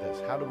navigate this?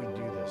 How do we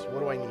do this? What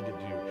do I need to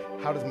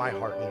do? How does my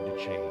heart need to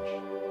change?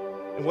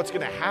 And what's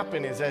going to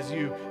happen is as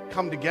you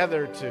come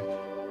together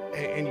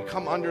and you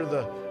come under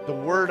the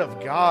Word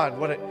of God,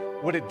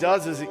 what it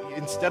does is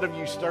instead of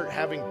you start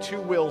having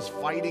two wills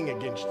fighting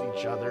against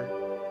each other,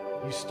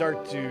 you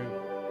start to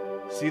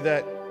see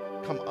that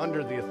come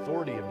under the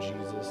authority of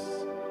Jesus,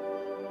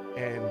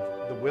 and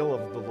the will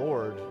of the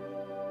Lord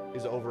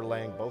is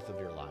overlaying both of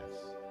your lives.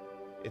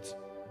 It's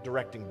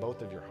directing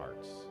both of your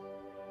hearts.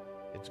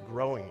 It's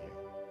growing you.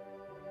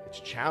 It's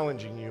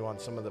challenging you on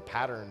some of the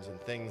patterns and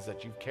things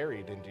that you've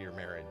carried into your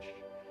marriage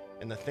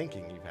and the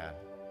thinking you've had.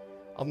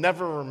 I'll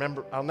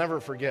never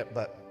forget.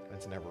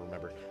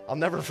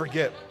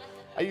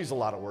 I use a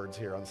lot of words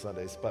here on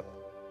Sundays, but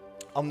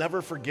I'll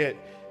never forget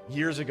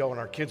years ago when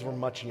our kids were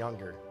much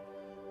younger.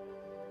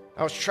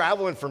 I was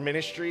traveling for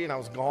ministry, and I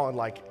was gone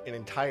like an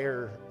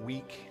entire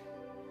week,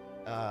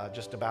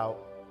 just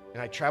about,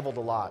 and I traveled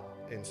a lot.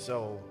 And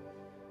so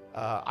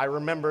I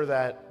remember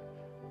that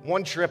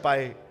one trip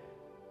I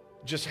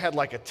just had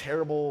like a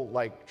terrible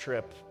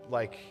trip.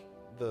 Like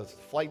the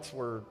flights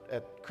were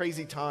at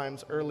crazy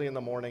times early in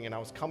the morning, and I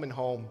was coming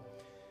home,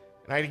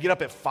 and I had to get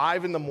up at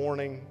 5 in the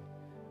morning.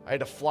 I had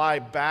to fly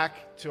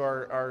back to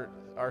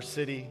our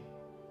city.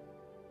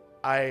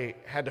 I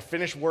had to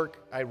finish work.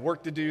 I had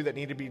work to do that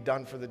needed to be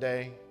done for the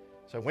day.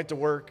 So I went to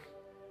work,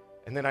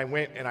 and then I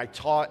went and I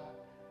taught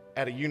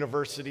at a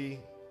university.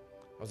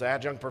 I was an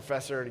adjunct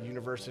professor at a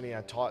university.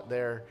 I taught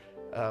there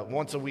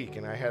once a week,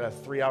 and I had a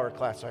 3-hour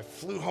class. So I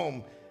flew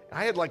home.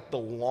 I had like the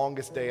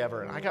longest day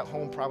ever, and I got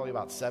home probably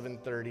about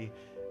 7:30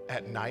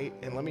 at night,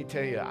 and let me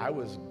tell you, I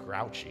was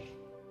grouchy.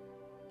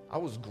 I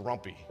was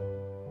grumpy.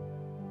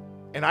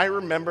 And I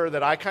remember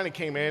that I kind of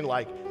came in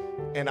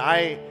and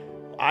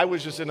I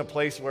was just in a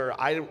place where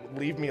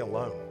leave me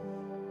alone.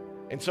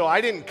 And so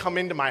I didn't come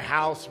into my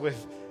house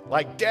with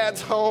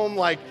Dad's home.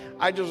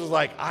 I just was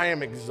I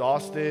am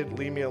exhausted,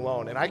 leave me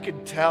alone. And I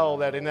could tell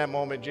that in that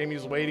moment, Jamie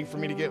was waiting for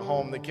me to get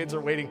home. The kids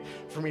are waiting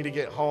for me to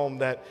get home.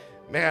 That,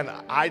 man,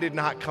 I did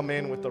not come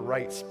in with the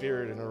right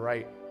spirit and the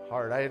right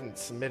heart. I hadn't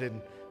submitted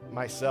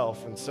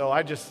myself. And so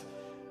I just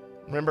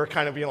remember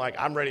kind of being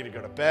I'm ready to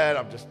go to bed.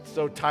 I'm just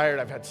so tired.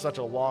 I've had such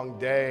a long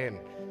day. And,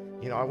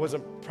 I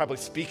wasn't probably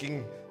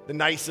speaking the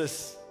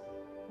nicest.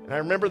 And I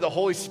remember the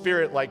Holy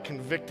Spirit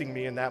convicting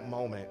me in that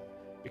moment,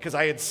 because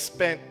I had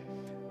spent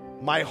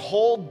my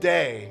whole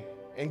day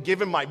and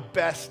given my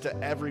best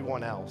to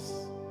everyone else,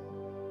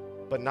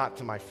 but not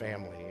to my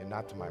family and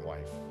not to my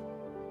wife.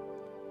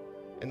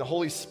 And the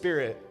Holy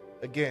Spirit,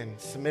 again,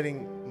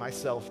 submitting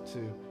myself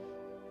to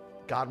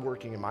God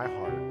working in my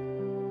heart,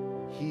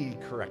 He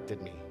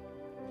corrected me.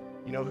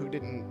 You know who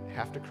didn't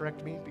have to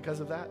correct me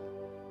because of that?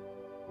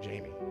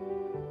 Jamie.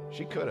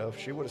 She could have.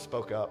 She would have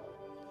spoke up.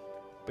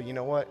 But you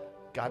know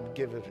what? God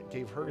gave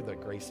her the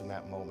grace in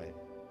that moment.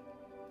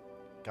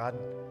 God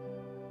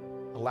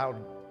allowed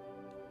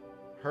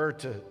her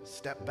to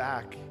step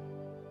back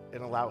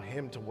and allow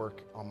Him to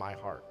work on my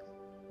heart.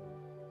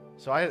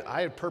 So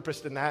I had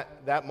purposed in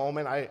that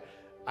moment.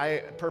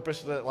 I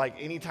purposed that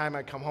anytime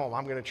I come home,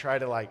 I'm going to try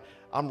to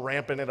I'm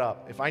ramping it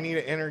up. If I need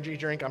an energy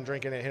drink, I'm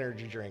drinking an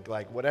energy drink.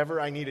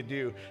 Whatever I need to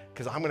do,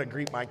 because I'm going to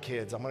greet my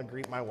kids. I'm going to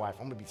greet my wife.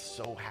 I'm going to be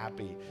so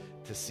happy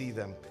to see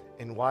them.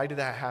 And why did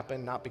that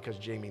happen? Not because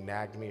Jamie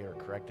nagged me or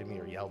corrected me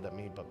or yelled at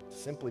me, but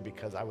simply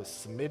because I was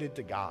submitted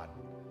to God.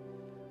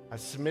 I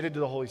submitted to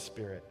the Holy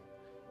Spirit.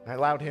 And I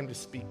allowed Him to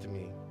speak to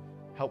me,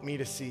 help me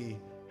to see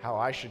how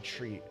I should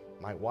treat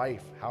my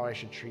wife, how I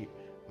should treat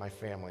my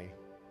family.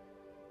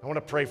 I want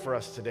to pray for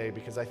us today,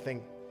 because I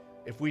think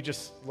if we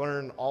just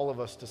learn, all of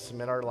us, to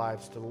submit our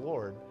lives to the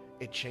Lord,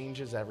 it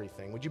changes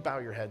everything. Would you bow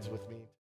your heads with me?